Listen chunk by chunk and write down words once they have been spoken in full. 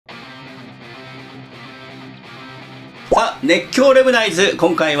さあ熱狂レブナイズ、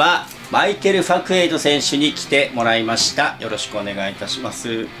今回はマイケル・ファクエイド選手に来てもらいました。よろしくお願いいたしま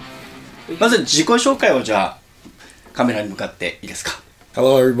す。まず自己紹介をじゃあカメラに向かっていいですか。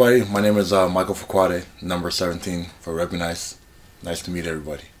 Hello everybody, my name is Michael Fuquade, number 17 for Lebu Nice. Nice to meet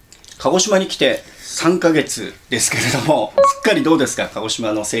everybody. 鹿児島に来て3ヶ月ですけれども、すっかりどうですか、鹿児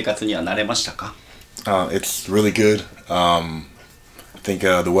島の生活には慣れましたか。It's really good. I think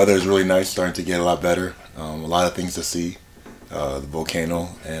the weather is really nice, starting to get a lot better. A lot of things to see, the volcano,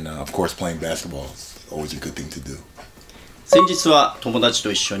 and of course playing basketball is always a good thing to do. 先日は友達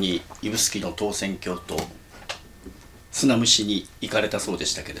と一緒に指宿の唐船峡と砂むしに行かれたそうで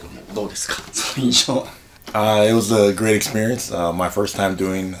したけれども、どうですか、その印象は。It was a great experience. My first time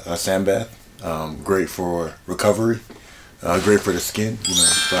doing a sand bath. Great for recovery, great for the skin, you know,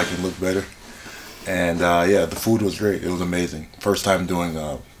 so I can look better. And yeah, the food was great. It was amazing. First time doing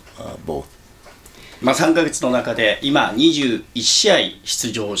both. まあ3ヶ月の中で今21試合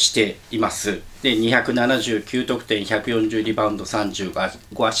出場しています。で、279得点、140リバウンド、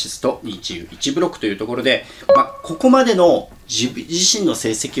35アシスト、21ブロックというところで、まあ、ここまでの自身の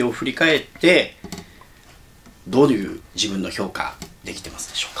成績を振り返ってどういう自分の評価できてます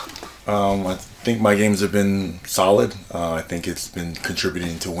でしょうか。I think my games have been solid. I think it's been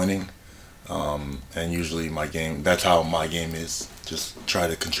contributing to winning. And usually my game, that's how my game is. Just try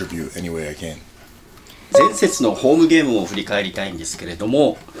to contribute any way I can. 前節のホームゲームを振り返りたいんですけれど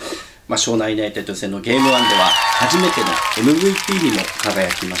も、まあ、湘南ユナイテッド戦のゲーム1では初めての MVP にも輝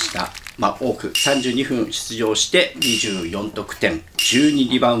きました。まあ、多く32分出場して24得点、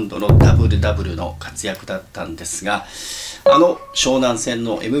12リバウンドのダブルダブルの活躍だったんですが、湘南戦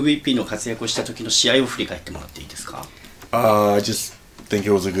の MVP の活躍をした時の試合を振り返ってもらっていいですか。I just think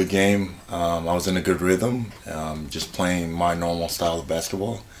it was a good game. I was in a good rhythm, just playing my normal style of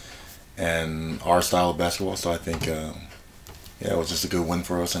basketball and our style of basketball. So I think, yeah, it was just a good win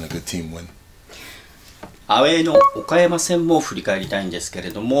for us and a good team win. アウェーの岡山戦も振り返りたいんですけ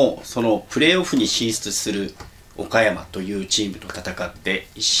れども、そのプレーオフに進出する岡山というチームと戦って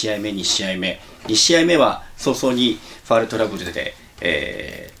1試合目、2試合目、2試合目は早々にファウルトラブルで、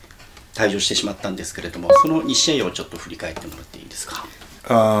退場してしまったんですけれども、その2試合をちょっと振り返ってもらっていいですか。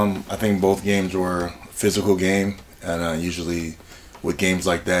I think both games were physical game, and usually with games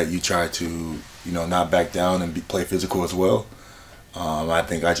like that, you try to, you know, not back down and play physical as well. I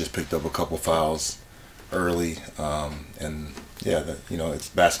think I just picked up a couple fouls early, and yeah, you know, it's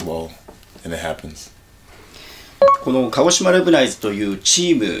basketball and it happens. この鹿児島レブナイズという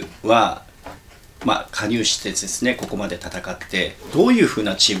チームは、まあ、加入してですね、ここまで戦ってどういう風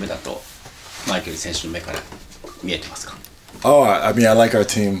なチームだとマイケル選手の目から見えてますか。Oh, I mean, I like our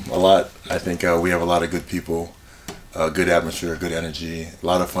team a lot. I think we have a lot of good people, good atmosphere, good energy, a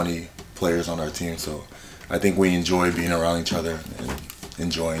lot of funny players on our team. So I think we enjoy being around each other and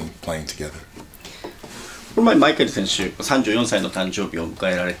enjoying playing together. この前マイケル選手34歳の誕生日を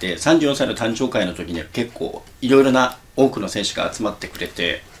迎えられて、34歳の誕生会の時には結構いろいろな多くの選手が集まってくれ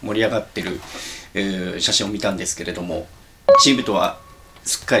て盛り上がってる、写真を見たんですけれども、チームとは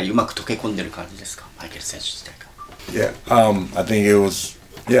すっかりうまく溶け込んでる感じですか、マイケル選手自体が。Yeah, I think it was.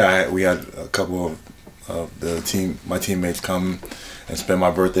 Yeah, we had a couple of my teammates come and spend my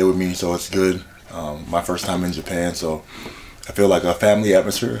birthday with me, so it's good. My first time in Japan, so I feel like a family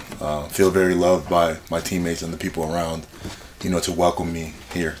atmosphere. Feel very loved by my teammates and the people around, you know, to welcome me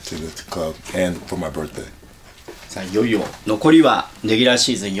here to the club and for my birthday. さあ、いよいよ残りはレギュラー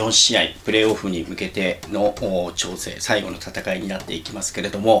シーズン4試合、プレーオフに向けての調整、最後の戦いになっていきますけれ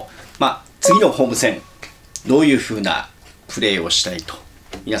ども、まあ、次のホーム戦どういうふうなプレーをしたいと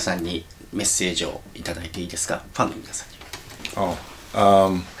皆さんにメッセージをいただいていいですか、ファンの皆さ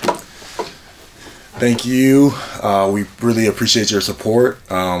んに。Thank you. We really appreciate your support.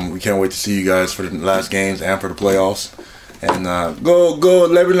 We can't wait to see you guys for the last games and for the playoffs. And go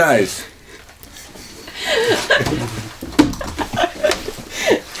Lebu Nice.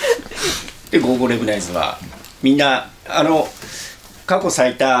 で、ゴーゴーレブナイズはみんな過去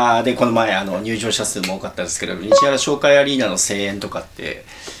最多でこの前入場者数も多かったですけど、日原商会アリーナの声援とかって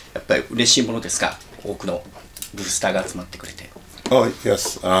やっぱり嬉しいものですか、多くのブースターが集まってくれて。Oh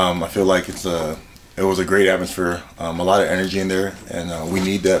yes, I feel like it was a great atmosphere, a lot of energy in there, and we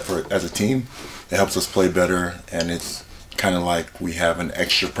need that as a team. It helps us play better, and it's kind of like we have an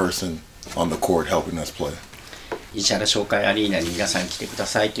extra person on the court helping us play. 日原商会アリーナに皆さん来てくだ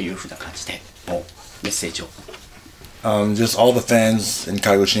さいというふうな感じでもうメッセージを。Just all the fans in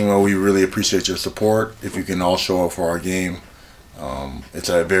Kagoshima, we really appreciate your support. If you can all show up for our game, it's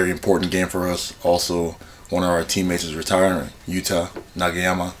a very important game for us. Also, one of our teammates is retiring, Yuta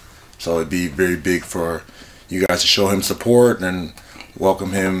Nagayama, so it'd be very big for you guys to show him support and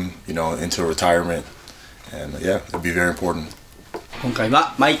welcome him, into retirement. And yeah, it'll be very important. 今回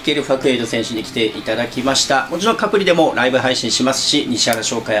はマイケル・ファクエイド選手に来ていただきました。もちろんカプリでもライブ配信しますし、西原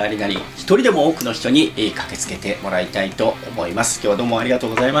商会ありなり一人でも多くの人に駆けつけてもらいたいと思います。今日はどうもありがとう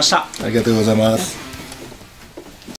ございました。ありがとうございます。